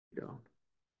go.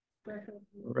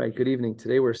 All right, good evening.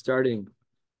 Today we're starting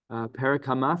Perek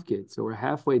HaMafkid. So we're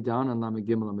halfway down on Lamed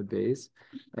Gimel Lamed Beis.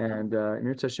 And in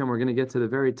Yirtzeh Hashem, we're going to get to the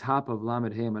very top of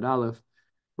Lamed Hey Amud Aleph.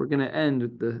 We're going to end,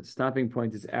 the stopping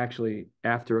point is actually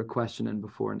after a question and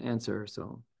before an answer.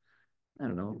 So, I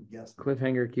don't know,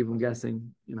 cliffhanger, keep them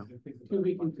guessing, you know.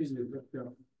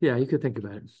 Yeah, you could think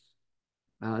about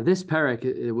it. This parak,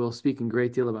 it will speak in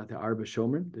great deal about the Arba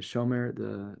Shomer, the Shomer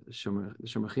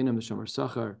Chinam, the Shomer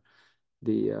Sachar,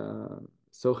 the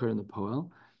Socher, and the Poel.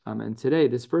 And today,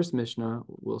 this first Mishnah,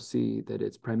 we'll see that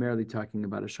it's primarily talking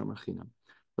about a Shomer Chinam.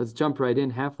 Let's jump right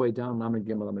in, halfway down, Lamed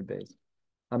Gimel Lamed Beis.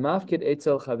 Hamafkid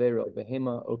etzel chavero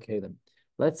behema o kelim.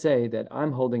 Let's say that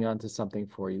I'm holding on to something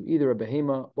for you, either a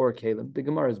behema or a kelim. The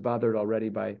Gemara is bothered already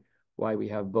by why we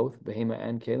have both behema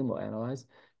and kelim. We'll analyze.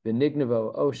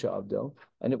 V'nignavo o sha'avdo,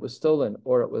 and it was stolen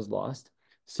or it was lost.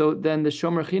 So then the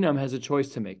Shomer Chinam has a choice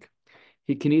to make.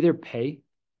 He can either pay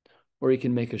or he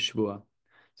can make a shvua.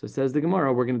 So it says the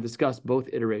Gemara, we're going to discuss both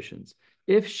iterations.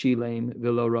 If shilem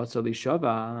v'lo ratza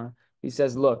lishava, he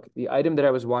says, look, the item that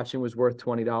I was watching was worth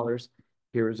 $20.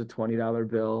 Here is a $20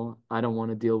 bill. I don't want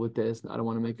to deal with this. I don't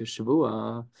want to make a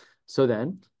shvua. So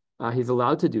then he's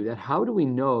allowed to do that. How do we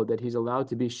know that he's allowed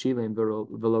to be shilem v'lo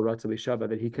ratza lishava,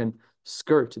 that he can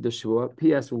skirt the shvua?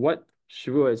 P.S. What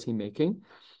shvua is he making?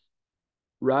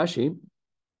 Rashi,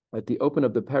 at the open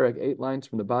of the parak, 8 lines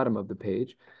from the bottom of the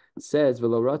page, says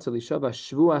v'lo ratza lishava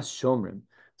shvuas shomrim.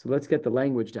 So let's get the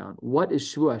language down. What is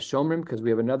shvuas shomrim? Because we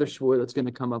have another shvua that's going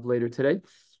to come up later today.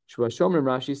 Shvuas shomrim,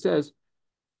 Rashi says,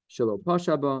 shelo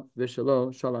pashaba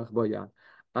v'shelo shalach bo yad.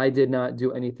 I did not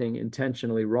do anything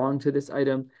intentionally wrong to this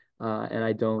item, and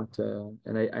I don't,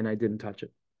 and I didn't touch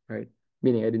it, right?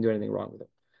 Meaning I didn't do anything wrong with it.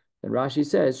 And Rashi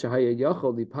says, Shahaya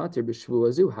yachol li pater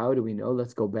b'shvuazu. How do we know?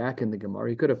 Let's go back in the Gemara.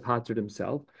 He could have patered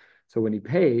himself. So when he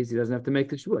pays, he doesn't have to make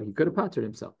the shvua. He could have patered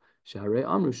himself. Shaharei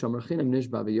amru shomer chinam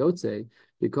nishba v'yotzei.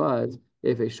 Because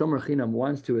if a shomer chinam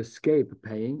wants to escape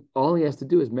paying, all he has to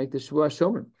do is make the shvua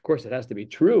shomer. Of course, it has to be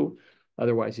true.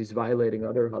 Otherwise, he's violating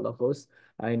other halachos,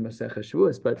 ayin Maseches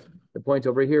shvuas. But the point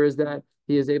over here is that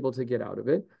he is able to get out of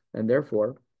it, and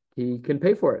therefore he can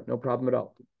pay for it. No problem at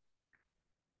all.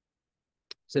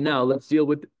 So now let's deal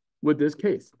with this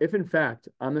case. If in fact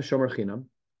I'm the shomer chinam,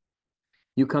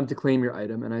 you come to claim your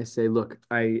item, and I say, look,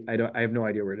 I have no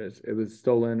idea where it is. It was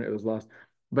stolen, it was lost,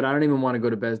 but I don't even want to go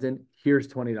to Beis Din. Here's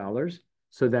 $20.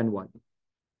 So then what?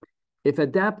 If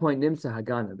at that point nimsa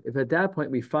haganav, if at that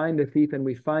point we find the thief and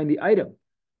we find the item,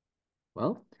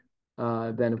 well,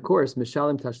 then of course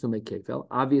mishalim tashlumei kefel.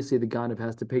 Obviously the ganav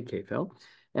has to pay kefel.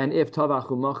 And if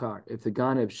tavachu machar, if the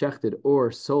ganav shechted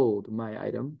or sold my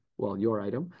item, well, your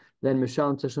item, then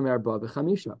mishalim tashlumei arba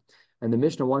v'chamisha. And the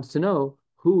Mishnah wants to know,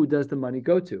 who does the money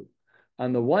go to?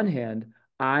 On the one hand,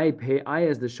 I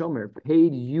as the shomer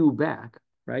paid you back,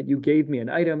 right? You gave me an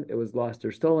item, it was lost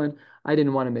or stolen. I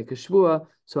didn't want to make a shvua,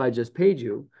 so I just paid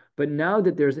you. But now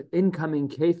that there's incoming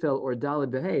kefel or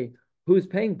daled behei, who's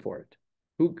paying for it?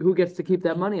 Who gets to keep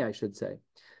that money, I should say?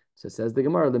 So it says the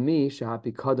Gemara, Lemi shaha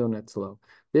pikadon etzlo.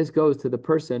 This goes to the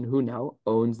person who now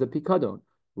owns the pikadon.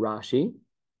 Rashi,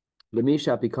 Lemi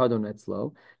shaha pikadon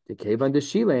etzlo, tekevan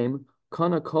deshilem,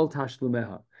 kana kol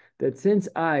tashlumeha. That since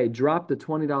I dropped the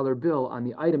 $20 bill on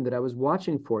the item that I was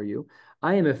watching for you,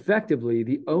 I am effectively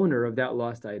the owner of that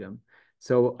lost item.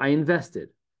 So I invested.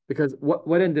 Because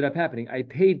what ended up happening? I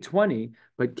paid 20,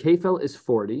 but kefel is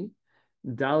 40.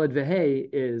 Daled vehei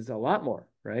is a lot more,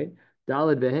 right?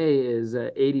 Daled vehei is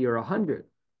 80 or 100.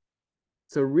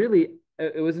 So really,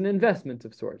 it was an investment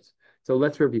of sorts. So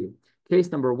let's review.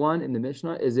 Case number 1 in the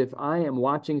Mishnah is if I am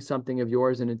watching something of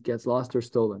yours and it gets lost or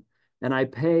stolen, and I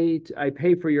pay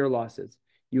for your losses.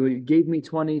 You gave me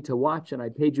 20 to watch, and I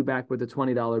paid you back with a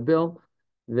 $20 bill.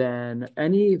 Then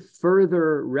any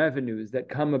further revenues that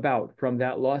come about from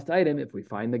that lost item, if we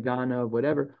find the gana,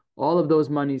 whatever, all of those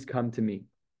monies come to me.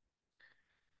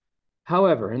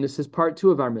 However, and this is part 2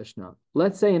 of our Mishnah,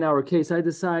 let's say in our case, I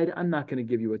decide I'm not going to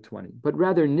give you a 20, but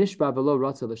rather nishba v'lo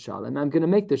ratza l'shalem. I'm going to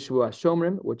make the shvua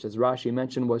shomrim, which as Rashi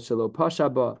mentioned was shelo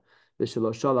pashaba, the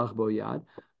shelo shalach bo yad.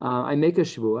 I make a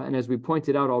shvua, and as we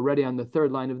pointed out already on the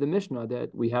 3rd line of the Mishnah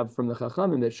that we have from the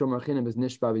Chachamim, that shomer chinam is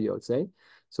nishba v'yotzei.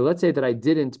 So let's say that I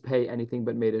didn't pay anything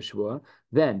but made a shvua.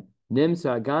 Then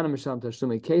nimsa gana mishalim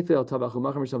tashlumei kefil tavachu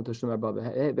machar mishalim tashlumei arba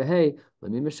v'hei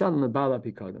lemi mishalim lebala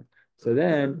pikadon. So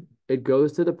then it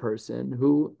goes to the person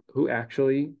who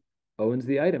actually owns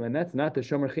the item, and that's not the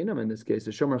shomer chinam in this case.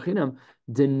 The shomer chinam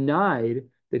denied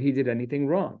that he did anything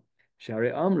wrong.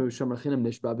 Shari amru shomer chinam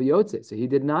nishba v'yotzei. So he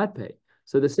did not pay.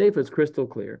 So the sefer is crystal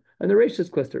clear, and the resh is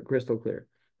crystal clear.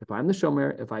 If I'm the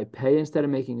shomer, if I pay instead of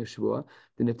making a shvua,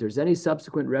 then if there's any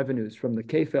subsequent revenues from the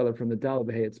kefel or from the dal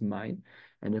b'hei, it's mine.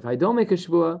 And if I don't make a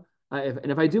shvua,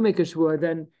 if I do make a shvua,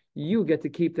 then you get to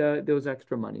keep those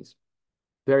extra monies.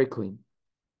 Very clean.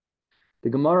 The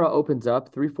Gemara opens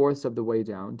up 3/4 of the way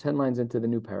down, 10 lines into the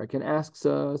new parak, and asks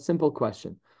a simple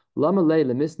question. Lama le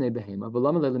lemisne behema,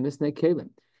 v'lama le lemisne kelim.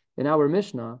 In our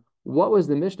Mishnah, what was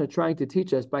the Mishnah trying to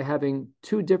teach us by having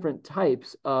two different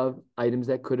types of items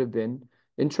that could have been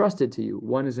entrusted to you?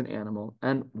 One is an animal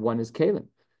and one is kelim.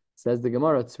 Says the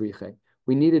Gemara tzriche.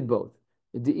 We needed both.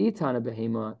 Di'itana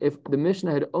behema, if the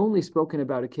Mishnah had only spoken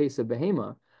about a case of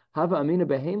behema, hava amina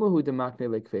behema hu demakne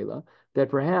lekfela, that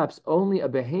perhaps only a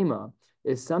behema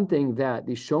is something that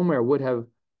the shomer would have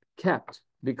kept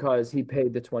because he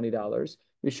paid the $20.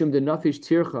 Mishum de nafish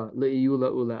tircha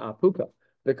le'iula ula apuka.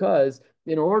 Because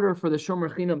in order for the shomer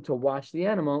chinam to watch the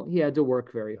animal, he had to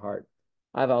work very hard.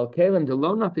 Aval kelim de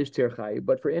lo nafish tirchai.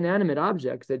 But for inanimate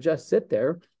objects that just sit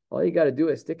there, all you got to do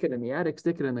is stick it in the attic,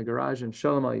 stick it in the garage, and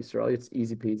shalom al Yisrael. It's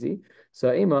easy peasy.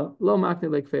 So ema lo makne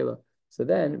lekfela. So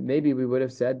then maybe we would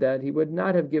have said that he would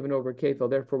not have given over kefel.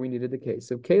 Therefore, we needed the case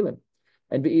of kelim.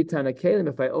 And be'itana kelim,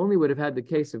 if I only would have had the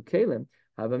case of kelim,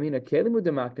 havamina kelim would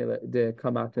de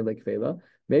kamakne lekfela.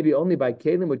 Maybe only by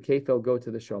kelim would kefel go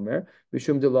to the shomer,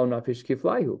 bishum de lo nafish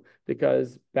kiflahu.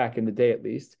 Because back in the day, at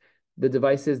least, the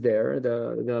devices there,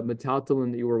 the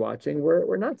metaltalin that you were watching,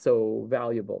 were not so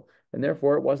valuable, and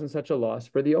therefore it wasn't such a loss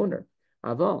for the owner.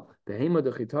 Aval,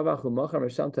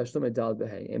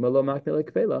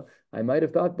 I might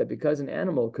have thought that because an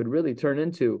animal could really turn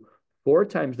into 4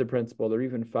 times the principal or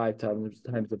even 5 times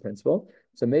the principal,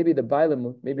 so maybe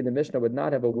the Mishnah would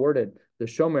not have awarded the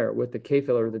shomer with the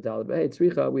kefil or the daled behei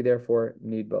tzricha. We therefore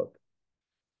need both.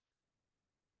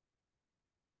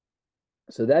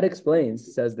 So that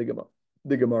explains, says the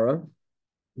Gemara,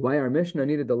 why our Mishnah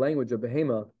needed the language of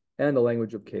behema and the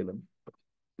language of kelim.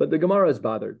 But the Gemara is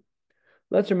bothered.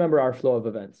 Let's remember our flow of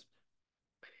events.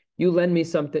 You lend me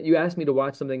something, you ask me to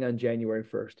watch something on January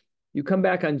 1st. You come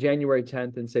back on January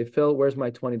 10th and say, Phil, where's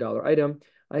my $20 item?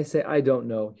 I say, I don't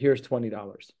know. Here's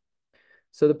 $20.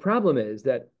 So the problem is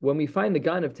that when we find the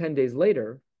gun of 10 days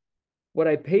later, what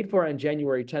I paid for on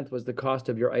January 10th was the cost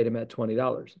of your item at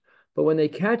 $20. But when they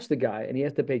catch the guy and he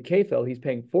has to pay kefil, he's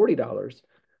paying $40.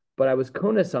 But I was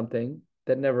kona something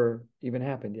that never even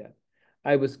happened yet.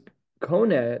 I was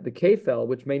kona the kefil,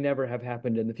 which may never have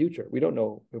happened in the future. We don't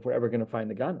know if we're ever going to find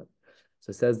the ganav.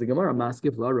 So says the Gemara,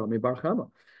 Maskif la Rami bar Chama.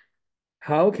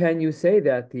 How can you say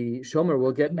that the shomer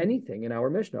will get anything in our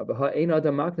Mishnah?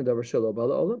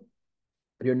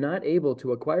 You're not able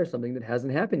to acquire something that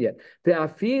hasn't happened yet. The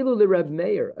afilu l'Reb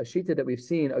Meir, a shita that we've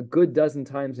seen a good dozen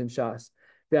times in Shas.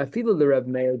 The afilu l'Reb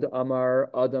Meir the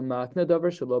Amar Adam Makna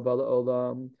Davar Shelo Bala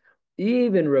Olam.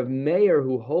 Even Reb Meir,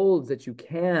 who holds that you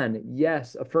can,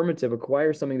 yes, affirmative,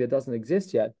 acquire something that doesn't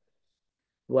exist yet.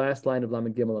 Last line of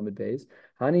Lamed Gimel Lamed Beis.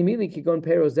 Hani mili kikon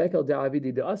pero zekel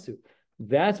da'avidi da'asu.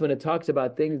 That's when it talks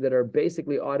about things that are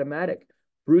basically automatic.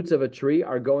 Fruits of a tree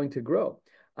are going to grow.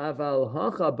 Aval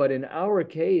hacha, but in our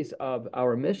case of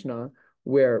our Mishnah,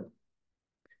 where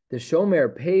the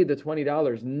shomer paid the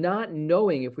 $20, not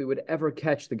knowing if we would ever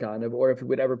catch the ganav or if we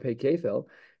would ever pay kefil,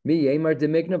 mi yemar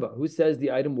demignava, who says the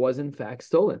item was in fact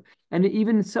stolen. And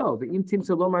even so, the imtim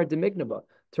salomar demignava,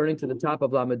 turning to the top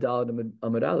of Lamadal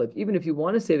Amud Aleph, even if you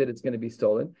want to say that it's going to be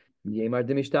stolen, yemar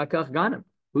demistakach ganav.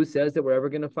 Who says that we're ever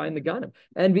going to find the ganav?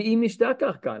 And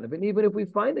v'imishtakach ganav. And even if we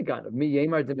find the ganav, mi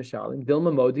yemar demishalim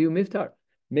dilma modi miftar.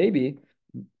 Maybe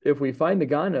if we find the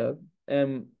ganav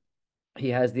and he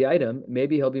has the item,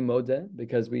 maybe he'll be modeh,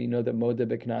 because we know that modeh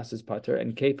beknas is pater,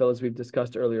 and kefil, as we've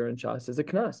discussed earlier in Shas, is a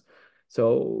knas.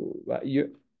 So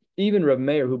even Rav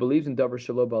Meir, who believes in davar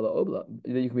shelo bala olam,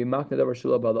 that you can be makna davar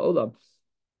shelo bala olam,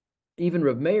 even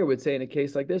Rav Meir would say in a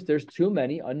case like this, there's too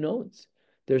many unknowns.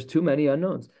 There's too many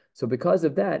unknowns. So because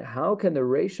of that, how can the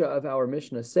Reisha of our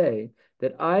Mishnah say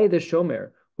that I, the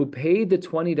shomer, who paid the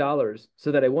 $20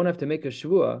 so that I won't have to make a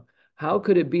shvua, how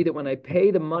could it be that when I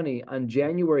pay the money on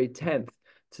January 10th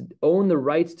to own the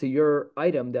rights to your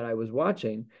item that I was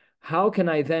watching, how can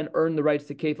I then earn the rights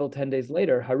to kefil 10 days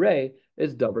later? Hare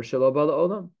is davar shelo bala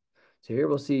olam. So here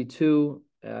we'll see two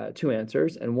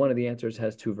answers, and one of the answers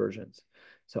has 2 versions.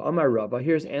 So Amar Rava,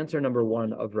 here's answer number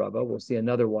 1 of Rava. We'll see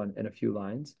another one in a few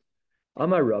lines.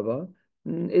 Amar Rava,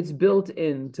 it's built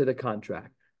into the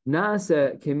contract.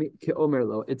 Naase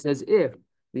ke'omerlo, it's as if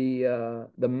the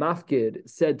mafkid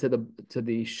said to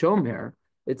the shomer,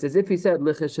 it's as if he said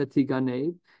licheshati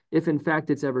ganev, if in fact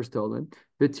it's ever stolen,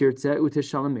 v'tirtze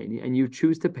uteshalameni, and you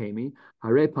choose to pay me,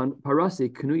 hare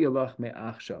parasi knu yalach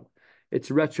me'achshav.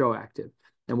 It's retroactive,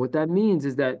 and what that means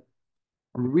is that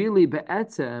Really,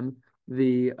 be'etzem,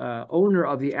 the owner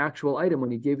of the actual item,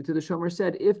 when he gave it to the shomer,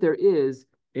 said, if there is,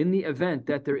 in the event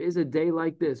that there is a day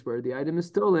like this where the item is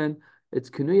stolen, it's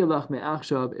knuya lach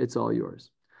me'achshav, it's all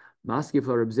yours. Maskif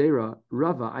la Reb Zera,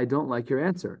 Rava, I don't like your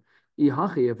answer.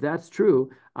 Ihachi, if that's true,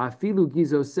 afilu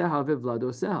gizo seha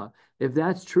vivlado seha. If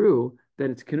that's true, that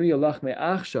it's knuya lach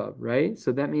me'achshav, right?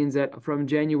 So that means that from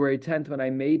January 10th, when I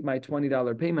made my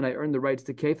 $20 payment, I earned the rights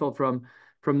to kefil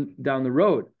from down the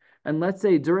road. And let's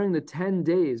say during the 10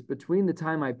 days between the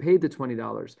time I paid the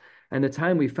 $20 and the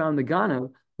time we found the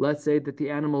ganav, let's say that the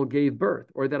animal gave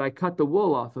birth or that I cut the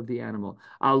wool off of the animal.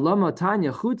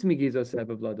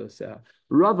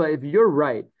 Rava, if you're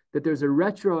right, that there's a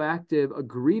retroactive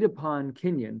agreed upon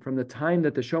kinyan from the time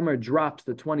that the shomer drops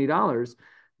the $20,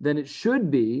 then it should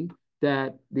be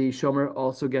that the shomer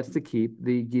also gets to keep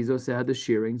the gizoseh, the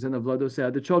shearings, and the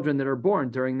vladoseh, the children that are born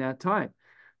during that time.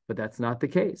 But that's not the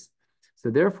case. So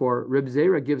therefore, Reb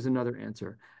Zera gives another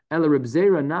answer. He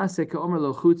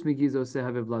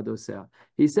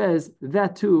says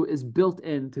that too is built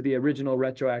into the original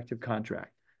retroactive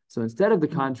contract. So instead of the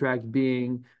contract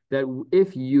being that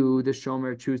if you, the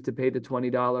shomer, choose to pay the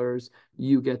 $20,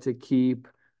 you get to keep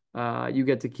the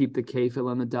kefil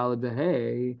on the dalad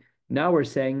v'hei. Now we're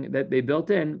saying that they built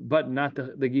in, but not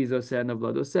the gizoseh and the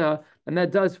vladoseh, and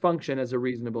that does function as a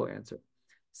reasonable answer.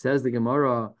 Says the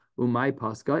Gemara, Umay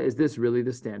Pascha, is this really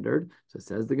the standard? So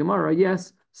says the Gemara,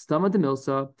 yes. Stama de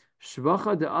Milsa,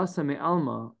 Shvacha de Asa me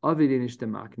Alma, Avidinish de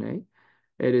Makne.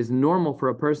 It is normal for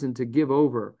a person to give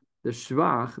over the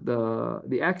shvach,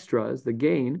 the extras, the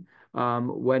gain,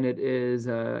 when it is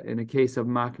in a case of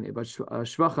makne. But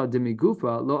shvacha de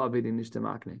migufa, lo avidinish de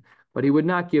makne. But he would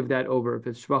not give that over if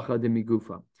it's shvacha de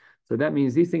migufa. So that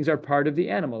means these things are part of the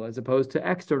animal as opposed to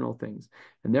external things.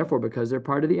 And therefore, because they're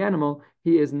part of the animal,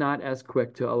 he is not as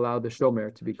quick to allow the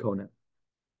shomer to be kona.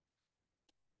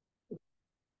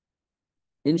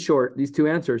 In short, these two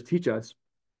answers teach us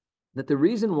that the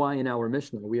reason why in our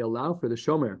Mishnah we allow for the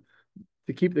shomer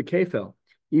to keep the kefil,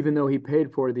 even though he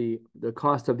paid for the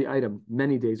cost of the item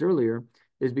many days earlier,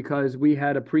 is because we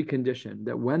had a precondition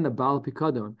that when the Baal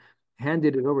Pikadon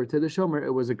handed it over to the shomer,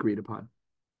 it was agreed upon.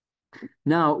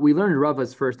 Now, we learned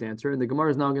Rava's first answer, and the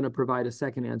Gemara is now going to provide a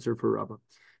second answer for Rava.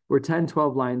 We're 10,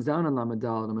 12 lines down on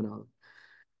Lamadal and Lamadal.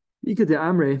 Ikate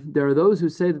Amre, there are those who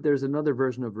say that there's another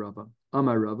version of Rava.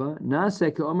 Amar Rava,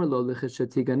 Naaseh ke'omer lo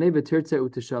l'cheshatigane v'tirtze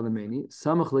u'tishalameni,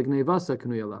 samach l'gnevasa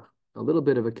k'nuyalach. A little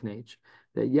bit of a knech.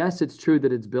 That yes, it's true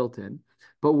that it's built in,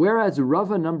 but whereas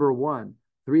Rava number 1,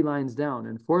 3 lines down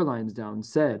and 4 lines down,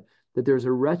 said that there's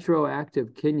a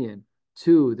retroactive kinyan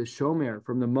to the shomer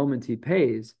from the moment he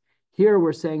pays, here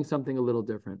we're saying something a little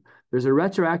different. There's a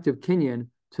retroactive kinyan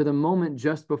to the moment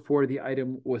just before the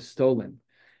item was stolen.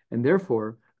 And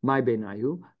therefore, my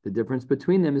benayu, the difference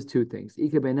between them is two things.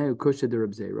 Ika benayu kusha de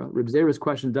Reb Zera. Reb Zera's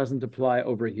question doesn't apply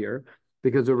over here,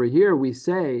 because over here we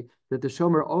say that the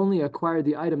shomer only acquired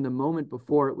the item the moment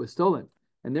before it was stolen.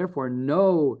 And therefore,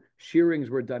 no shearings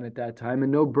were done at that time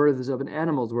and no births of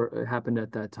animals happened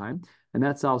at that time. And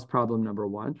that solves problem number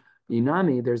 1.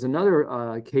 Inami, there's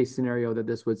another case scenario that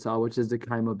this would solve, which is the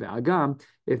kaima be'agam.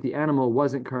 If the animal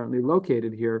wasn't currently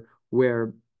located here,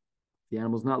 where the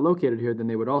animal's not located here, then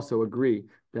they would also agree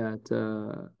that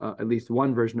at least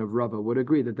one version of Rava would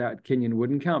agree that that kinyan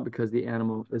wouldn't count because the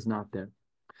animal is not there.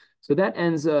 So that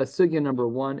ends sugya number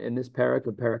 1 in this parak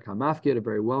of parak hamafkid, a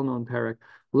very well-known parak.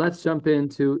 Let's jump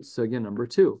into sugya number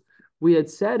 2. We had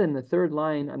said in the third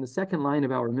line, on the second line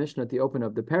of our Mishnah at the open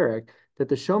of the parak, that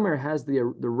the shomer has the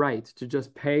right to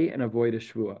just pay and avoid a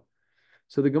shvua.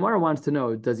 So the Gemara wants to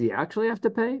know, does he actually have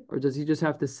to pay, or does he just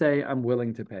have to say, I'm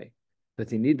willing to pay? Does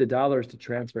he need the dollars to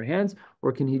transfer hands,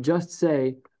 or can he just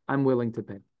say, I'm willing to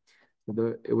pay?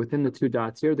 Within the 2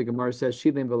 dots here, the Gemara says,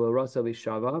 Shilim v'lo rasa li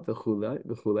shava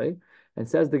v'chule, and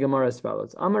says the Gemara as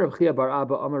follows, Amar Rav Chia bar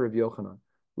Abba, Amar Rav Yochanan,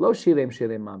 lo shilem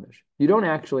mamish. You don't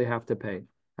actually have to pay.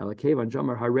 Once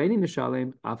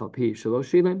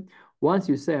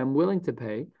you say, I'm willing to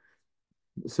pay,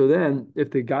 so then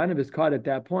if the ganav is caught at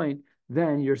that point,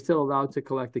 then you're still allowed to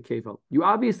collect the kefil. You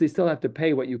obviously still have to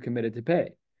pay what you committed to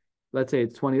pay. Let's say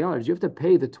it's $20. You have to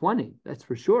pay the 20, that's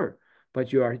for sure.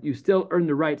 But you still earn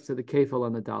the rights to the kefil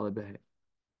on the daled behe.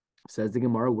 Says the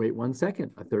Gemara, wait 1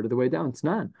 second, a third of the way down, it's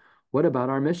none. What about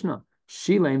our Mishnah?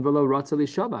 Shilein v'lo ratzali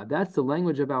shava. That's the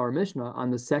language of our Mishnah on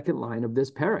the second line of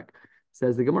this parak.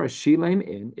 Says the Gemara, Shileim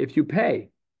in, if you pay.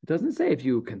 It doesn't say if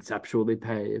you conceptually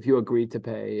pay, if you agreed to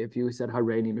pay, if you said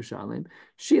Hareini Mishalim.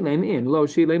 Shileim in, lo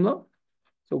Shileim lo.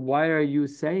 So why are you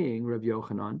saying, Rav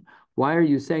Yochanan, why are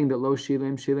you saying that lo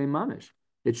Shileim Mamish?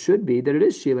 it should be that it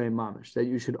is shilei mamish, that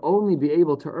you should only be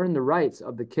able to earn the rights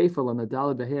of the kefil and the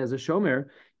daled behei as a shomer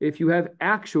if you have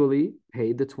actually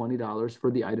paid the $20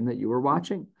 for the item that you were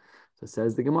watching. So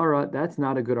says the Gemara, that's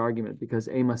not a good argument because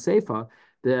Ema Seifa,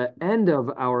 the end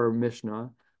of our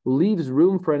Mishnah, leaves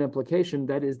room for an implication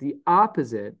that is the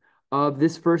opposite of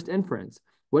this first inference.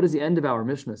 What does the end of our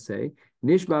Mishnah say?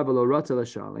 Nishba v'lo rata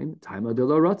l'shalim, taima de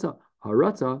lo rata,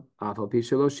 harata afal pi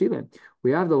shelo shilim.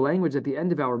 We have the language at the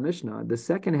end of our Mishnah, the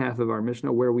second half of our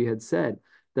Mishnah, where we had said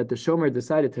that the shomer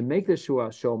decided to make the shua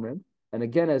shomer. And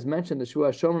again, as mentioned, the shua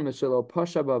shomer mishelo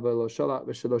pashaba v'lo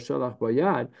sholach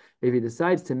bayad. If he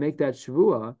decides to make that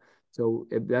shvua, so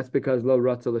that's because lo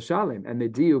rata l'shalim, and the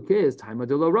diuk is taima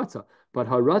de lo rata. But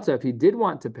harata, if he did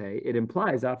want to pay, it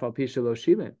implies afal pi shelo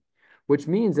shilim, which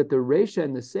means that the Reisha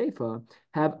and the Seifa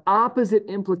have opposite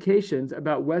implications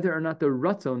about whether or not the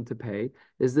ratzon to pay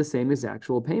is the same as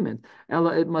actual payment.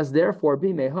 Ella, it must therefore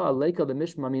be meha leika the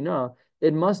mishma mina.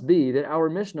 It must be that our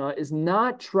Mishnah is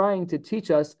not trying to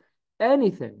teach us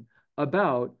anything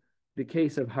about the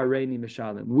case of hareini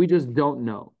mishalim. We just don't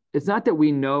know. It's not that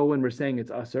we know when we're saying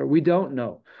it's usher. We don't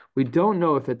know. We don't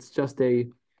know if it's just a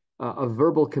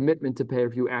verbal commitment to pay or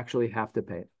if you actually have to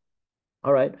pay.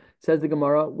 All right, says the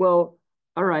Gemara, well,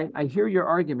 all right, I hear your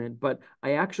argument, but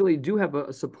I actually do have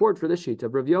a support for the sheet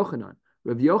of Rav Yochanan.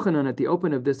 Rav Yochanan at the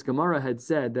open of this Gemara had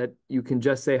said that you can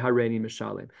just say hareini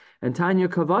mishalim. And Tanya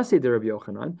Kavasi de Rav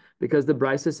Yochanan, because the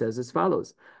Brisa says as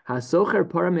follows, Hasocher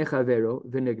para mechavero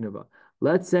v'nignava.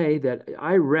 Let's say that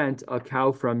I rent a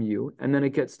cow from you and then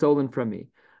it gets stolen from me.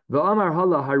 V'amar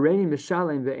hala hareini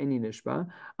mishalim ve'eni nishba.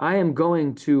 I am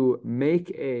going to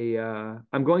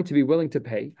I'm going to be willing to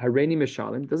pay. Hareini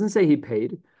mishalim. Doesn't say he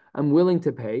paid. I'm willing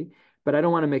to pay, but I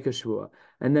don't want to make a shvua.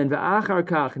 And then v'achar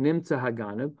kach nimtza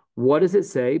haganav. What does it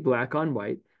say? Black on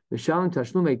white. Mishalim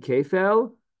tashlumei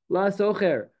kefel la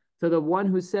socher. So the one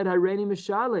who said hareini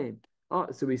mishalim. Oh,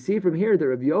 so we see from here that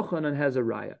Rav Yochanan has a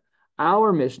raya.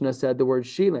 Our Mishnah said the word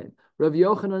shilin. Rav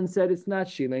Yochanan said it's not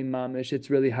shilin mamish, it's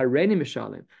really hareini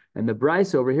mishalim. And the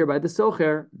Bryce over here by the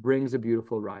Socher brings a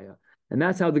beautiful raya. And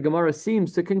that's how the Gemara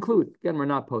seems to conclude. Again, we're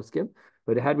not poskim,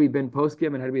 but had we been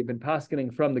poskim and had we been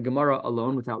paskening from the Gemara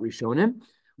alone without Rishonim,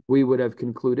 we would have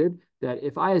concluded that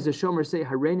if I as a shomer say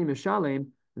hareini mishalim,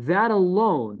 that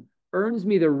alone earns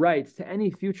me the rights to any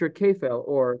future kefel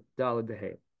or daled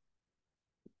behei.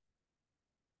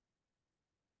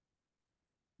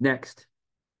 Next,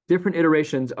 different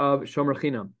iterations of shomer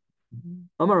chinam.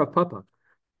 Amar Rav Papa.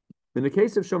 In the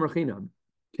case of shomer chinam,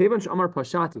 kevan sh'amar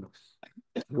pashati.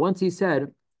 Once he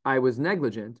said, I was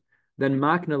negligent, then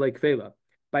makna lekfela.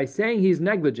 By saying he's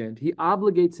negligent, he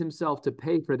obligates himself to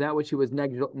pay for that which he was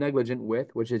negligent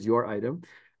with, which is your item.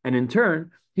 And in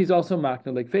turn, he's also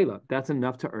makna lekfela. That's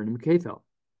enough to earn him kefel.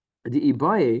 The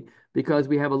ibaye, because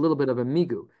we have a little bit of a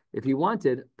migu. If he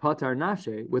wanted patar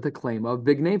nafshe with a claim of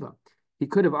bigneva, he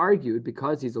could have argued,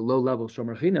 because he's a low-level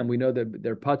shomer chinam, we know that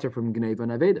they're pater from gneva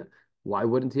and aveda. Why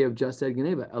wouldn't he have just said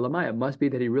gneva? Elamai, it must be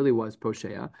that he really was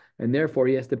poshea, and therefore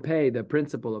he has to pay the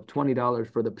principal of $20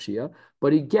 for the pshia,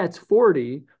 but he gets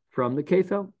 40 from the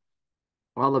kefel.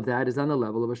 All of that is on the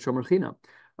level of a shomer chinam.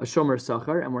 A shomer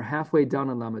sachar, and we're halfway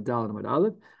down on lamadal and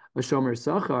aleph. A shomer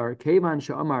sachar, kevan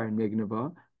sha'amar and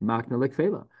migneva, makna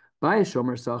lekfela. By a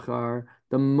shomer sachar,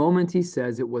 the moment he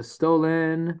says it was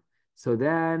stolen, so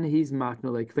then he's makna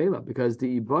lekfela, because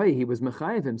the ibai, he was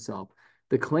mechayev himself.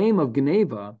 The claim of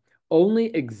gneva only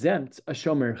exempts a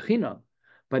shomer chinam,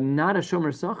 but not a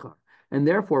shomer sachar. And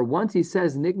therefore, once he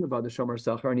says nignava the shomer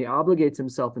sachar, and he obligates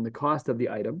himself in the cost of the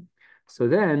item, so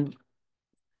then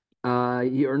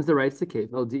he earns the rights to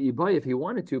kefel. The ibai, if he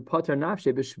wanted to, patar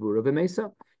nafshe b'shvura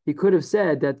v'mesa. He could have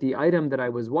said that the item that I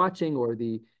was watching or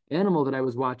the animal that I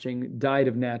was watching died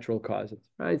of natural causes.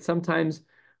 Right? Sometimes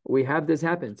we have this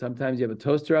happen. Sometimes you have a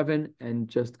toaster oven and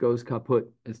just goes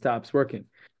kaput. It stops working.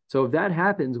 So if that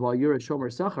happens while you're a shomer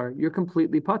sachar, you're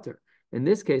completely pater. In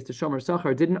this case, the shomer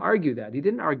sachar didn't argue that. He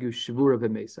didn't argue shvura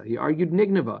v'mesa. He argued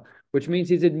nignava, which means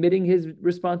he's admitting his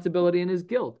responsibility and his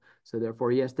guilt. So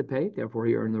therefore he has to pay. Therefore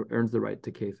he earns the right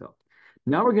to kefel.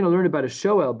 Now we're going to learn about a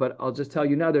shoel, but I'll just tell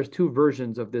you now there's two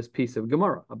versions of this piece of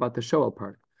Gemara about the shoel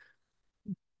part.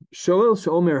 Shoel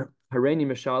she'omer hareini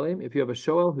mishalim. If you have a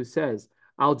shoel who says,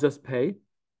 I'll just pay,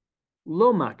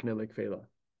 lo makna lekfela.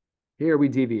 Here we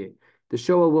deviate. The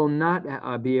shoel will not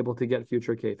be able to get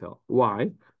future kefel.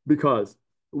 Why? Because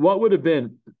what would have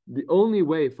been the only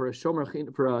way for a shoel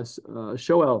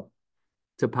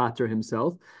to pater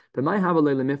himself?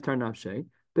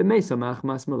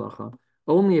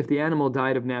 Only if the animal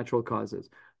died of natural causes.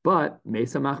 But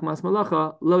mesa machmas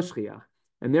malacha lo shchiach.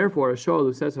 And therefore, a shoel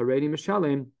who says hareini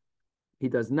mishalim, he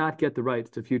does not get the right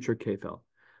to future kefel.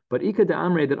 But Ika de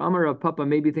Amre, that Amar of Papa,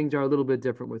 maybe things are a little bit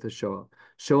different with a shoel.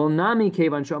 Shoel Nami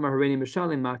Kevan Shomar Hareni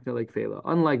Mishalim Makna Lake Fela.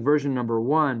 Unlike version number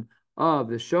 1 of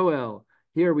the shoel,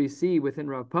 here we see within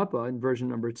Rav Papa in version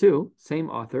number 2, same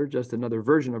author, just another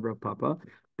version of Rav Papa,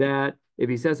 that if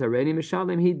he says Hareni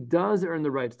Mishalim, he does earn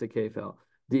the rights to Kefel.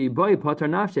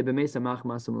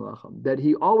 That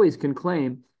he always can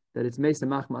claim that it's Mesa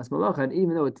Machmas Malacha, and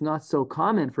even though it's not so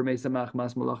common for Mesa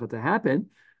Machmas Malacha to happen,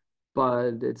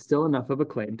 but it's still enough of a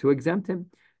claim to exempt him.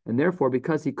 And therefore,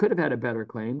 because he could have had a better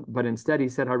claim, but instead he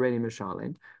said Hareni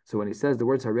Mishalim, so when he says the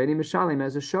words Hareni Mishalim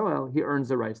as a shoel, he earns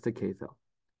the rights to Kefel.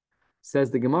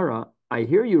 Says the Gemara, I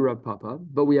hear you, Rav Papa,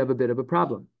 but we have a bit of a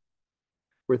problem.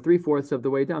 We're 3/4 of the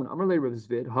way down. Amar le Rav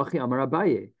Zvid, Hachi Amar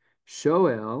Abaye,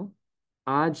 shoel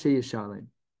ad sheyishalim.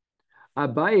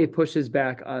 Abaye pushes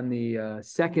back on the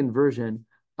second version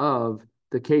of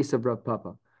the case of Rav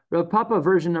Papa. Rav Papa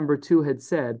version number 2 had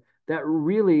said that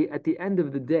really at the end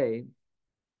of the day,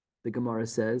 the Gemara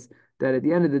says that at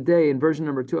the end of the day, in version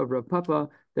number 2 of Rav Papa,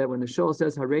 that when the shoel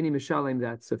says Hareni Mishalim,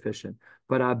 that's sufficient.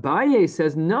 But Abaye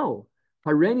says no,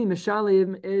 Hareni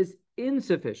Mishalim is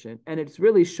insufficient, and it's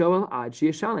really shoel ad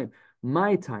sheyishalim.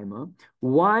 My taima,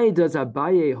 why does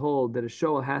Abaye hold that a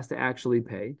shoel has to actually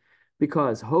pay?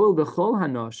 Because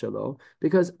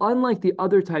because unlike the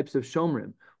other types of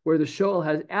shomrim, where the shoel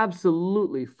has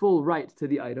absolutely full rights to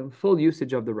the item, full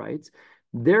usage of the rights,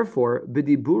 therefore,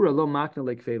 b'dibura lo makna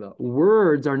lekfela,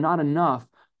 words are not enough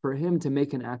for him to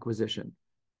make an acquisition.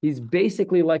 He's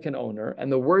basically like an owner,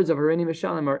 and the words of Hareni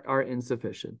Mishalim are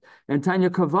insufficient. And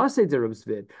Tanya Kavase de Rav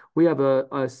Zvid, we have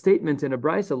a statement in a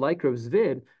brisa like Rav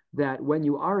Zvid that when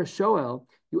you are a shoel,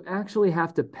 you actually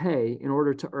have to pay in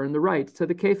order to earn the right to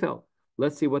the kefel.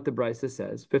 Let's see what the brisa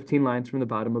says, 15 lines from the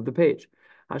bottom of the page.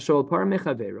 Hashol par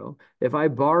mechavero, if I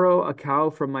borrow a cow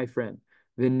from my friend,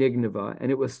 v'nignava,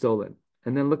 and it was stolen.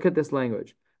 And then look at this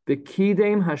language.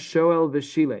 V'kidem hashoel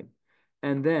v'shilem.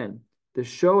 And then the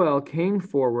shoel came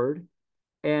forward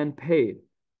and paid.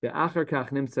 V'achar kach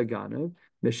nimtza ganav,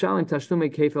 mishalim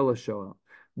tashlume kefel l'shoel.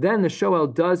 Then the shoel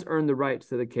does earn the rights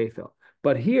to the kefel.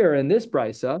 But here in this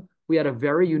brisa, we had a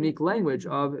very unique language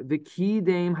of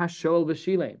v'kidem hashoel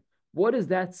v'shilem. What does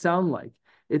that sound like?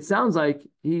 It sounds like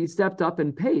he stepped up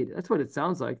and paid. That's what it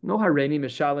sounds like. No Hareni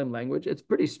Mishalim language. It's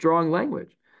pretty strong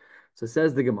language. So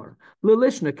says the Gemara,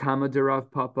 Lilishna Kama de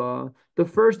Rav Papa, the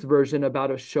first version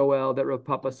about a shoel that Rav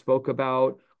Papa spoke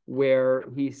about, where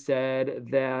he said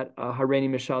that Hareni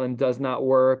Mishalim does not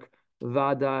work,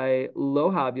 Vadai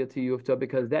lo havya to yufta,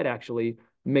 because that actually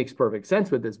makes perfect sense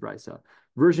with this brisa.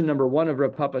 Version number 1 of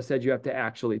Rav Papa said you have to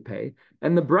actually pay,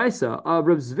 and the brisa of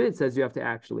Rav Zvid says you have to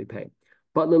actually pay.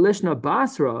 But Lilishna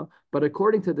Basra, but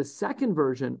according to the second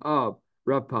version of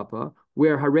Rav Papa,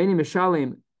 where Hareni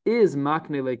Mishalim is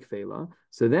makne lekfela,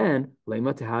 so then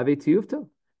lema tehave tiyufta.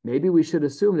 Maybe we should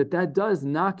assume that that does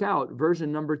knock out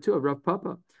version number 2 of Rav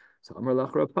Papa. So Amar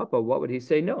lach Rav Papa, what would he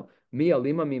say? No, mi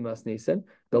alima mi masnisen.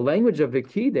 The language of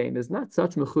Vikidem is not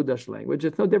such mechudash language.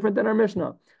 It's no different than our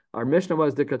Mishnah. Our Mishnah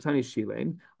was the Katani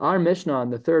Shilem. Our Mishnah on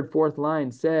the 3rd, 4th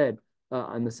line said,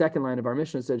 on the second line of our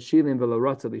Mishnah said Shilem v'lo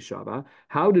shava.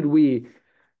 How did we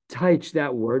teach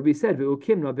that word? We said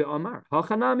v'ukimna be'amar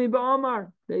hachanami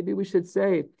be'amar. Maybe we should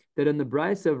say that in the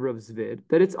brisa of Rav Zvid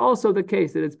that it's also the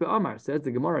case that it's be'amar. Says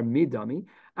the Gemara midami.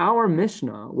 Our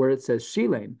Mishnah where it says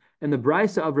Shilem and the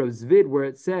brisa of Rav Zvid where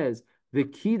it says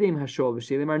v'kidem hashol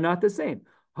v'shilem are not the same.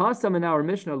 Hasam in our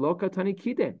Mishnah lo katani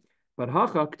kidem, but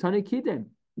hacha katani kidem.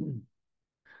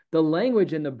 The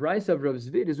language in the brisa of Rav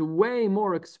Zvid is way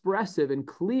more expressive and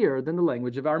clear than the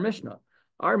language of our Mishnah.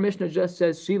 Our Mishnah just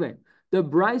says Shilem. The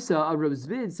brisa of Rav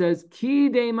Zvid says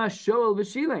Kidem Hashol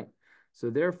v'Shilem. So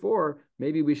therefore,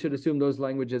 maybe we should assume those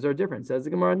languages are different. Says the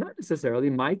Gemara, not necessarily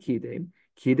my Kidem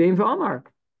v'Amar.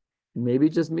 Maybe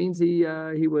it just means he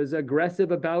was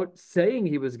aggressive about saying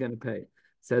he was going to pay.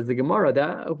 Says the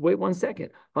Gemara, wait 1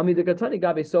 second. Hamidakatani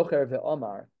gabe socher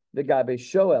ve'Amar. The gabe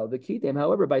shoel, the kidem.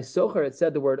 However, by socher it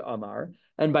said the word amar,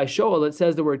 and by shoel it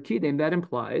says the word kidem. That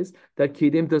implies that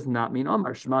kidem does not mean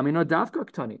amar. Shma mino dafka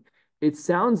ktani. It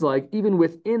sounds like even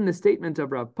within the statement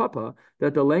of Rav Papa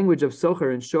that the language of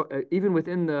socher and even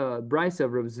within the brisa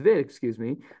of Rav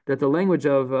Zvid, that the language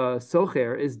of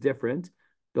socher is different.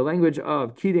 The language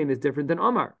of kidem is different than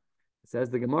amar. Says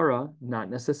the Gemara, not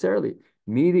necessarily.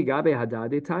 Miri gabe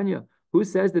hadade tanya. Who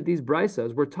says that these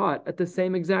brisas were taught at the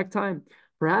same exact time?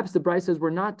 Perhaps the brisas were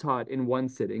not taught in one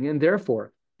sitting, and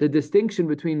therefore the distinction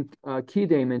between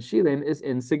kidem and shilem is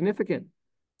insignificant.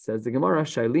 Says the Gemara,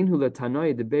 Shailin hu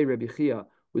latanoi debei Rabbi Chia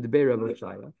udebei Rabbi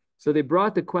Shaya. So they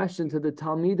brought the question to the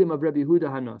Talmidim of Rabbi Huda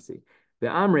Hanasi.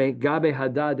 Be'amre gabe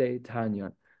hadade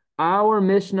tanya. Our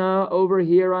Mishnah over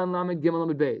here on Lamed Gimel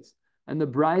Lamed Beis and the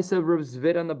Brisa of Rav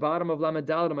Zvid on the bottom of Lamed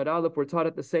Daled Lamed Aleph were taught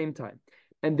at the same time.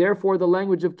 And therefore, the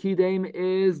language of Kidem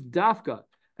is Dafka.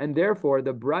 And therefore,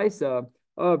 the Brisa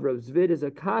of Rav Zvid is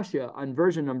a Kasha on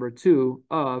version number 2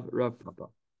 of Rav Papa.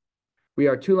 We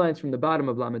are 2 lines from the bottom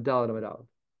of Lamed Daled Lamed Aleph.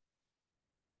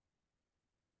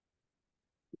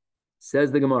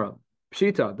 Says the Gemara,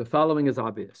 Pshita, the following is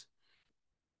obvious.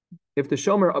 If the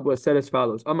Shomer was said as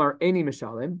follows, Amar Eni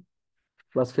Mishalim,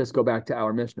 let's just go back to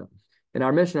our Mishnah. In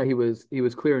our Mishnah, he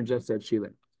was clear and just said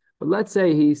Shilin. But let's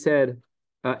say he said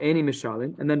Eni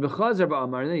Mishalim, and then V'chazar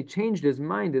Ba'amar, and then he changed his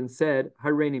mind and said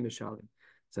Hareini Mishalim.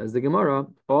 Says the Gemara,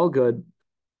 all good.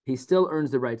 He still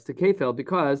earns the rights to Kefel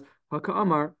because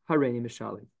Haka'amar Hareini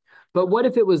Mishalim. But what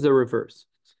if it was the reverse?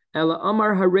 Ela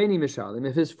Amar Hareini Mishalim.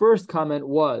 If his first comment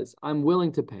was, I'm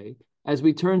willing to pay, as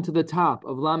we turn to the top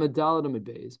of Lamed Daled Lamed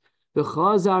Beis,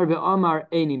 V'chazar ve'amar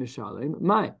Eini Mishalim,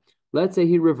 Mai. Let's say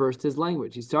he reversed his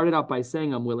language. He started out by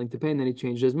saying, I'm willing to pay, and then he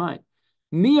changed his mind.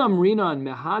 Mi amrinan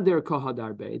mehader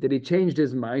kohadarbe, that he changed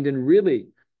his mind, and really,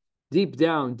 deep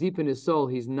down, deep in his soul,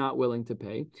 he's not willing to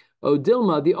pay. O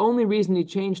Dilma, the only reason he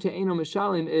changed to Eino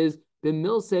Mishalim is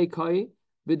b'milse kai,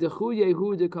 v'dechu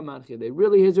yehu de kamadche.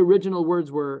 Really, his original words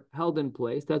were held in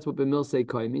place. That's what b'milse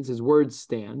kai means. His words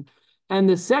stand. And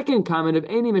the second comment of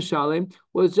Eini Mishalim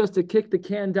was just to kick the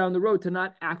can down the road, to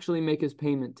not actually make his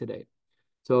payment today.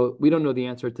 So we don't know the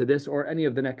answer to this or any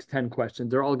of the next 10 questions.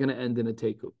 They're all going to end in a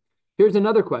teku. Here's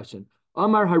another question.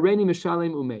 Amar Hareini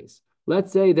Mishalim Umeis.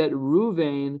 Let's say that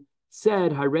Ruvain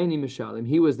said Hareini Mishalim.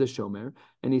 He was the shomer,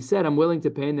 and he said, I'm willing to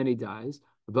pay, and then he dies.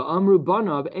 V'amru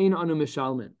banav ein anu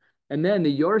mishalmin. And then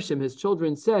the Yorshim, his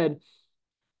children, said,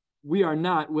 we are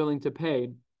not willing to pay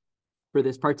for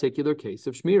this particular case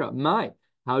of Shmira.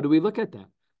 How do we look at that?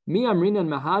 Mi amrinan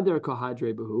mahader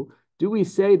kohadre behu. Do we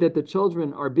say that the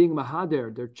children are being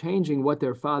mahader, they're changing what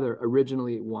their father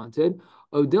originally wanted?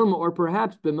 Odilma, or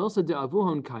perhaps b'milsa de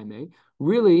avuhon kaime,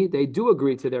 really they do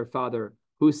agree to their father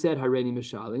who said Hareini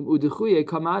Mishalim,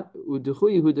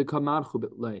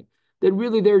 that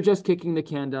really they're just kicking the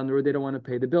can down the road, they don't want to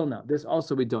pay the bill now. This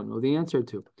also we don't know the answer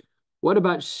to. What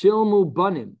about Shilmu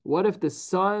Banim? What if the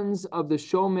sons of the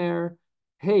Shomer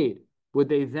paid? Would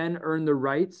they then earn the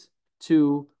rights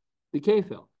to the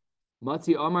kefil?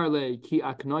 Matzi Amar le ki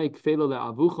aknoi kfelo le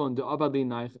avuchon de avadli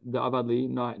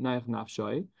naich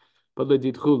nafshoy, but le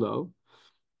ditchulo.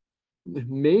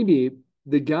 Maybe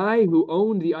the guy who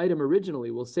owned the item originally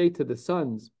will say to the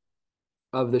sons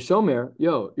of the Shomer,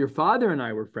 yo, your father and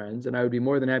I were friends, and I would be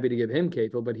more than happy to give him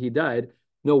kefil, but he died.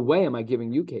 No way am I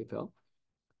giving you kefil.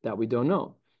 That we don't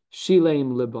know.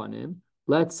 Shileim Libanim.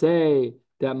 Let's say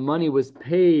that money was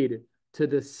paid to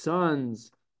the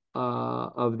sons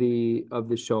of the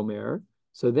shomer.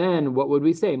 So then, what would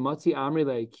we say? Matzi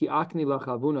Amrile ki akni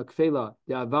lachavuna kfela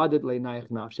de'avadet le'naich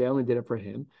nafshe. I only did it for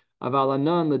him.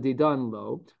 Avalanan ledidan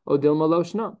lo odilma lo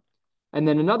shna. And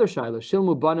then another shaila,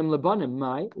 shilmu banim lebanim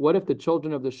mai. What if the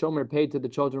children of the shomer paid to the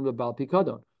children of the Baal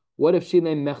Pikadon? What if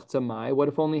shileim mechza mai? What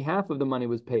if only half of the money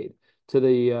was paid to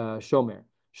the shomer?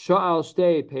 Sha'al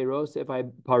shtei peros, if I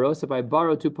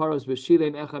borrow 2 paros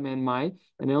v'shilem echam and mai,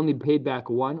 and I only paid back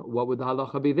 1, what would the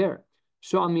halacha be there?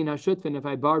 Sha'al min hashutfin, if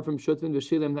I borrowed from shutfin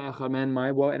v'shilem echam and mai,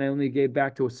 and I only gave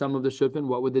back to some of the shutfin,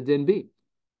 what would the din be?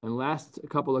 And last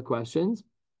couple of questions,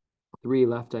 3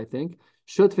 left, I think.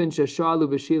 Shutfin sheshalu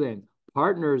v'shilem,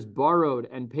 partners borrowed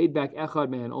and paid back echad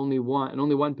man, only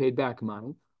one paid back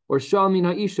mine. Or sha'al min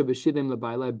ha'isha v'shilem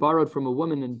l'bayla, I borrowed from a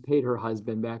woman and paid her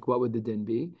husband back, what would the din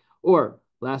be? Or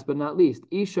last but not least,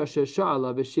 Isha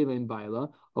shesha'ala v'shilin baila,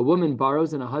 a woman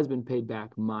borrows and a husband paid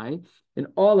back mai. In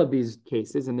all of these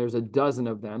cases, and there's a dozen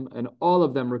of them, and all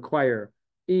of them require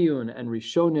iyun and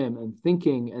rishonim and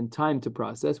thinking and time to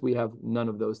process. We have none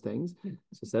of those things.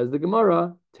 So says the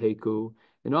Gemara, teku.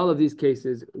 In all of these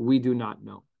cases, we do not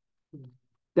know.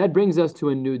 That brings us to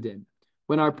a new din.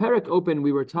 When our perek opened,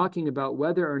 we were talking about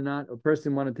whether or not a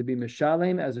person wanted to be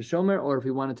mishalem as a shomer or if he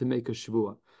wanted to make a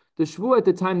shvua. The shvua at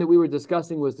the time that we were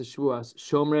discussing was the shvuas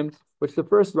shomrim, which the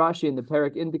first Rashi in the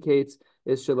parak indicates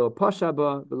is shelo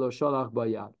pashaba v'lo sholach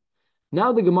bayad.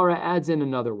 Now the Gemara adds in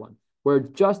another one. We're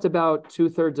just about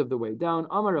 2/3 of the way down.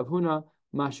 Amar Rav Huna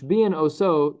mashbian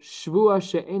oso shvua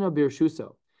she'ena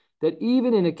birshuso. That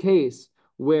even in a case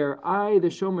where I, the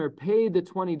shomer, paid the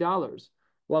 $20,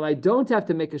 while I don't have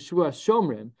to make a shvua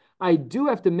shomrim, I do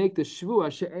have to make the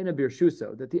shvua she'ena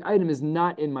birshuso, that the item is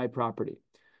not in my property.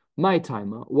 My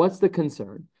taima, what's the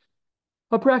concern?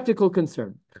 A practical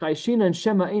concern. Perhaps I,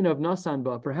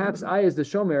 as the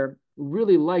shomer,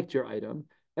 really liked your item,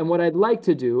 and what I'd like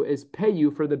to do is pay you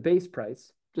for the base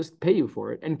price, just pay you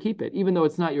for it and keep it, even though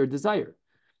it's not your desire.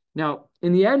 Now,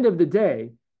 in the end of the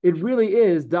day, it really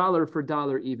is dollar for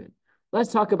dollar even.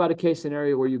 Let's talk about a case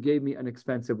scenario where you gave me an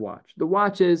expensive watch. The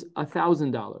watch is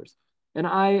 $1,000, and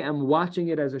I am watching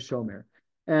it as a shomer.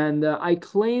 And I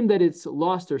claim that it's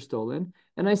lost or stolen.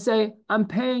 And I say, I'm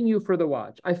paying you for the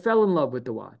watch. I fell in love with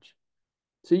the watch.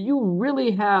 So you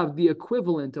really have the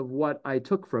equivalent of what I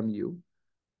took from you,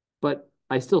 but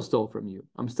I still stole from you.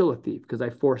 I'm still a thief because I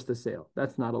forced the sale.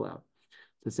 That's not allowed.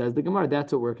 So says the Gemara,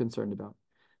 that's what we're concerned about.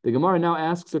 The Gemara now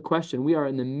asks a question. We are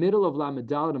in the middle of Lamed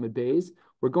Daled Amud Beis.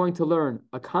 We're going to learn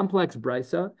a complex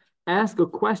brisa, ask a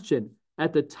question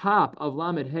at the top of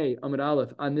Lamed Hey Amud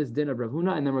Aleph on this din of Rav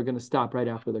Huna, and then we're going to stop right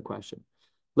after the question.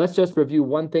 Let's just review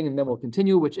one thing and then we'll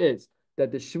continue, which is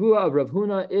that the shvua of Rav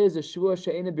Huna is a shvua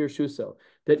she'ena birshuso.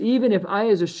 That even if I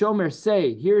as a shomer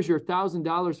say, here's your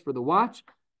 $1,000 for the watch,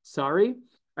 sorry,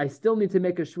 I still need to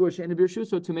make a shvua she'ena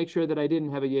birshuso to make sure that I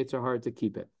didn't have a yetzer hara to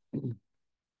keep it.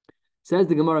 Says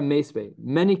the Gemara Meisvei.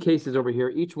 Many cases over here.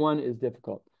 Each one is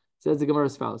difficult. Says the Gemara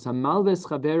as follows: Hamalves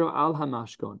chavero al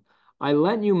hamashkon. I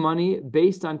lent you money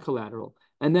based on collateral,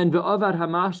 and then ve'avad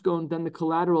hamashkon. Then the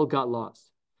collateral got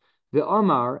lost.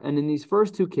 Ve'amar, and in these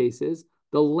first two cases,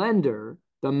 the lender,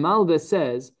 the malve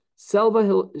says,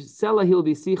 Selahil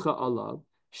bisicha alav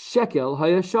shekel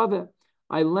hayashave.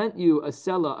 I lent you a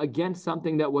sela against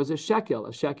something that was a shekel.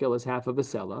 A shekel is half of a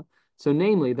sela. So,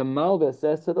 namely, the malve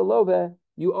says to the love,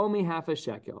 you owe me half a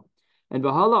shekel. And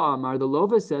Bahala Amar, the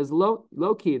Lova says,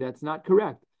 low key, that's not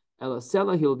correct. Ela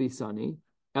sela hilvisani,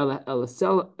 ela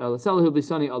sela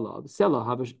hilvisani alav, sela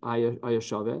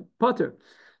hayashave, potter.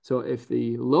 So if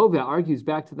the Lova argues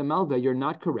back to the Malva, you're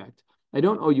not correct. I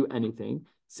don't owe you anything.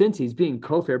 Since he's being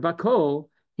kofer bakol,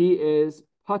 he is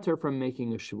potter from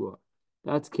making a shvua.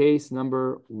 That's case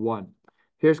number one.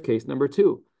 Here's case number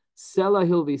two. Sela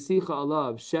hilvisicha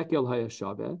alav shekel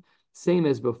hayashave. Same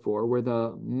as before, where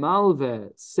the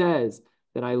Malve says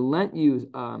that I lent you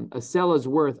a sela's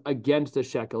worth against a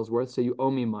shekel's worth, so you owe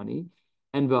me money.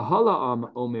 And Vahala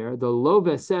Omer, the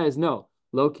Love says, no,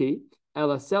 Loki,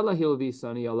 Ela sela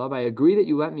hilvisani alav. I agree that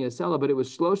you lent me a sela, but it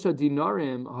was shlosha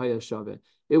dinarim hayashave.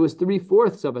 It was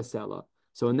 3/4 of a sela.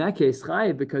 So in that case,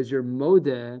 chayiv, because you're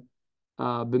modeh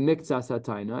b'miktsas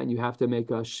hataina, and you have to make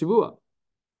a shvua.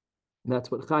 That's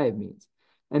what chayiv means.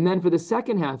 And then for the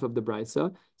second half of the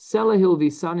brisa, sela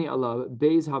hilvisani alav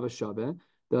beis havashave.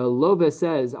 The Love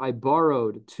says, I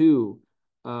borrowed a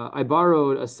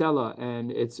sela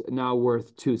and it's now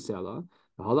worth 2 sela.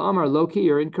 Amar Loki,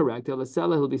 you're incorrect. So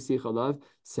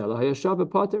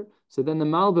then the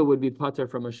Malva would be pater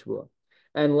from a shvua.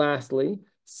 And lastly,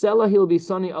 sela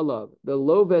hilvisani alav. The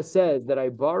Love says that I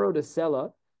borrowed a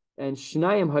sela and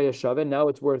shnayim hayashave, now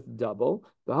it's worth double.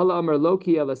 Amar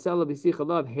Loki ela sela b'sich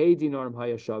alav hey dinarim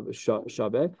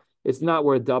hayashave. It's not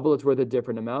worth double, it's worth a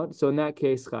different amount. So in that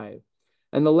case, chayiv.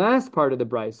 And the last part of the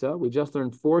brisa, we just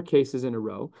learned 4 cases in a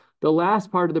row. The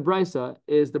last part of the brisa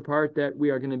is the part that we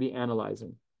are going to be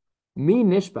analyzing. Mi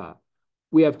nishba.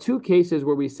 We have 2 cases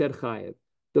where we said chayiv.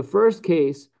 The first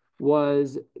case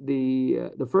was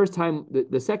the first time.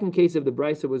 The second case of the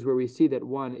brisa was where we see that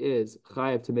one is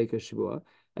chayiv to make a shvua,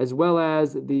 as well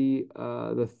as the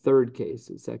third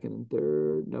case, second and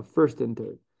third, no, first and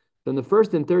third. So in the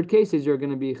first and third cases, you're going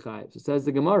to be chayiv. So says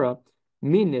the Gemara,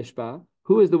 mi nishba.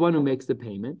 Who is the one who makes the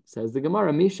payment? Says the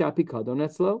Gemara, Misha pikadon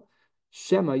etzlo,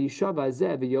 Shema yishava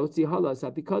zeh v'yotzi halas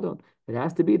hapikadon. It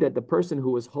has to be that the person who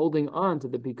was holding on to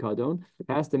the pikadon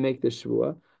has to make the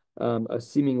shvua,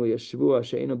 seemingly a shvua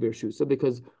she'eno birshusa,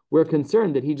 because we're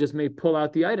concerned that he just may pull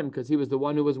out the item because he was the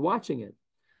one who was watching it.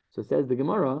 So says the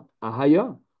Gemara,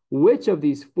 Ahaya, which of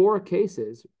these 4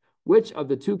 cases, which of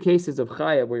the 2 cases of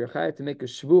chayav where you're chayav to make a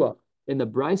shvua in the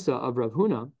brisa of Rav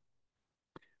Huna,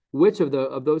 which of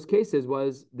those cases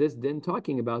was this din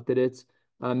talking about that it's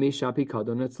Misha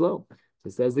Pikadon Etzlo? So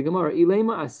says the Gemara,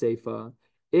 Ilema Aseifa,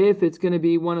 if it's going to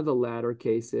be one of the latter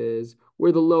cases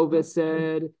where the Lova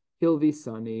said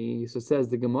Hilvisani, so says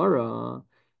the Gemara,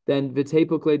 then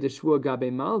Vitepukle de Shvua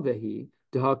Gabe Malvehi,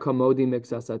 Deha Kamodi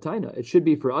Mixasataina. It should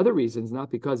be for other reasons,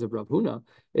 not because of Rav Huna.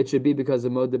 It should be because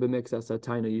of Modeh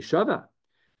B'Mixasataina Yishava.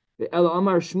 El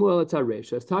Amar Shmuel et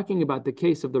Resha is talking about the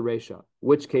case of the Resha.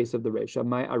 Which case of the Resha?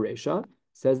 My Aresha,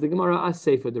 says the Gemara,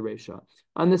 Aseifa the Resha.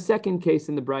 On the second case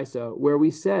in the Brisa, where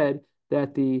we said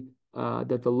that the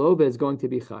Lova is going to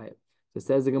be chayiv. So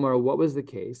says the Gemara, what was the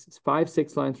case? It's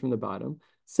 5-6 lines from the bottom.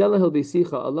 Sela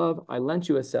hilbisicha alav, I lent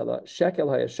you a sela, shekel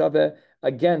hayashave,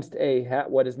 against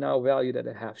what is now valued at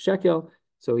a half shekel.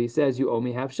 So he says, you owe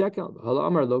me half shekel. Hala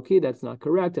amar loki, that's not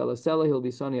correct. Ela sela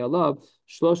hilbisani alav,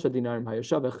 shlosha dinarim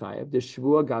hayashave chayiv. The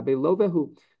shvua gabe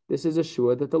lovehu. This is a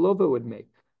shvua that the lova would make.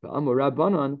 Amar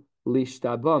rabbanon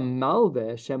lishtaba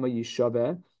malve shema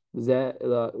yishave So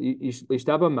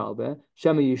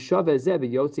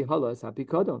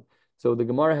the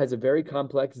Gemara has a very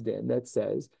complex din that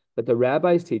says that the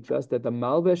rabbis teach us that the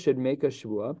malveh should make a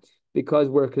shvua because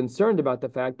we're concerned about the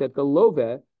fact that the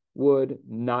loveh would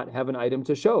not have an item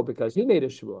to show because he made a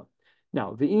shvua.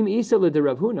 Now, v'im isa de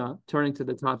Rav Huna, turning to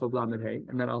the top of Lamed Hey,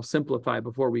 and then I'll simplify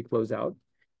before we close out.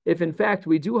 If in fact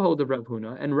we do hold of Rav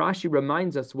Huna, and Rashi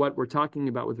reminds us what we're talking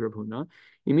about with Rav Huna,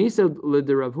 im isa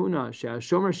de Rav Huna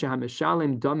she'ashomer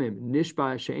she'hameshalem damim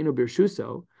nishba she'enu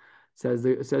birshuso, says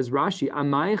Rashi,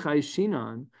 amay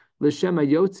chayshinan l'shem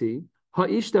hayotzi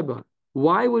ha'ishtaba.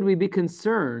 Why would we be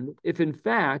concerned if in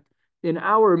fact in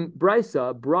our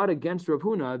brisa brought against Rav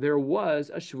Huna there was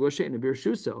a shvua she'enu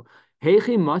birshuso?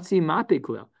 Heichi matzi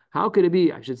mapikla. How could it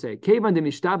be? I should say, kevan de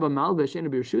mishtaba malveh she'enu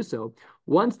birshuso.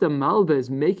 Once the malveh is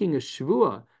making a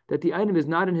shvua that the item is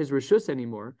not in his rishus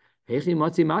anymore, heichi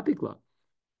matzi mapikla.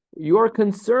 Your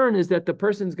concern is that the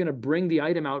person's going to bring the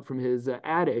item out from his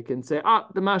attic and say,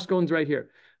 the mashkon's right here.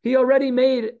 He already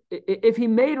made, if he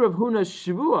made Rav Huna's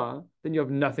shvua, then you have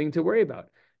nothing to worry about.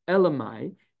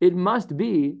 Elamai, it must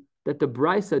be that the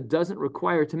brisa doesn't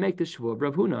require to make the shvua of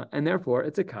Rav Huna, and therefore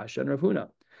it's a kasha on Rav Huna.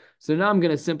 So now I'm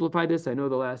going to simplify this. I know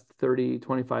the last 30,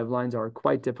 25 lines are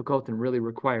quite difficult and really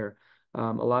require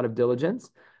a lot of diligence.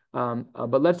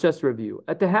 But let's just review.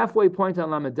 At the halfway point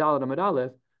on Lamed Daled Amud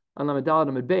Aleph, on Lamed Daled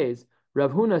Amud Beis,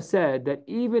 Rav Huna said that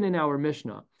even in our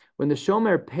Mishnah, when the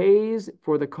shomer pays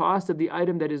for the cost of the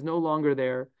item that is no longer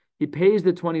there, he pays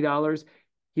the $20,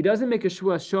 he doesn't make a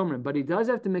shvua shomer, but he does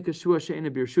have to make a shvua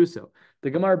she'ena birshuso. The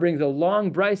Gemara brings a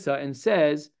long brisa and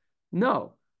says,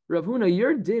 no, Rav Huna,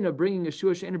 your din of bringing a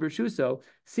shvua she'ena birshuso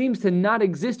seems to not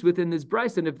exist within this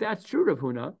brisa, and if that's true, Rav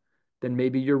Huna, then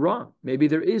maybe you're wrong. Maybe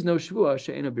there is no shvua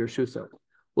she'ena birshuso.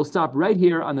 We'll stop right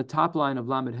here on the top line of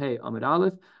Lamed Hey Amud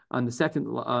Aleph, on the second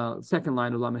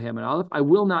line of Lamed Hey Amud Aleph. I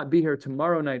will not be here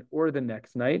tomorrow night or the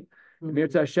next night.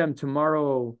 Metzia Hashem,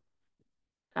 tomorrow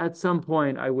at some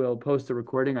point I will post a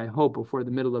recording, I hope before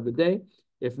the middle of the day.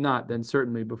 If not, then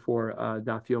certainly before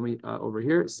Daf Yomi over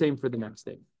here. Same for the next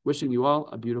day. Wishing you all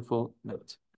a beautiful night.